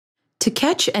To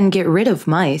catch and get rid of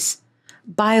mice,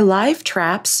 buy live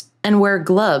traps and wear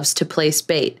gloves to place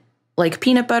bait, like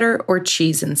peanut butter or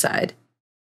cheese inside.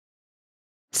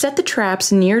 Set the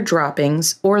traps near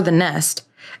droppings or the nest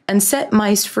and set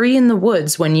mice free in the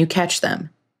woods when you catch them.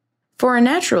 For a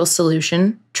natural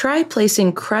solution, try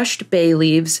placing crushed bay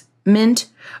leaves, mint,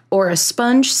 or a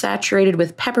sponge saturated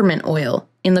with peppermint oil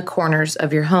in the corners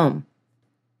of your home.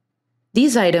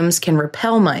 These items can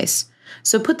repel mice,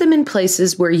 so put them in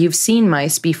places where you've seen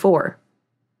mice before.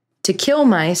 To kill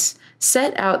mice,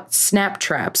 set out snap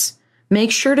traps.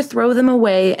 Make sure to throw them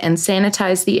away and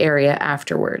sanitize the area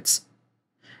afterwards.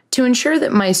 To ensure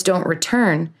that mice don't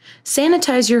return,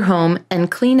 sanitize your home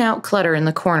and clean out clutter in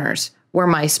the corners where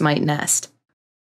mice might nest.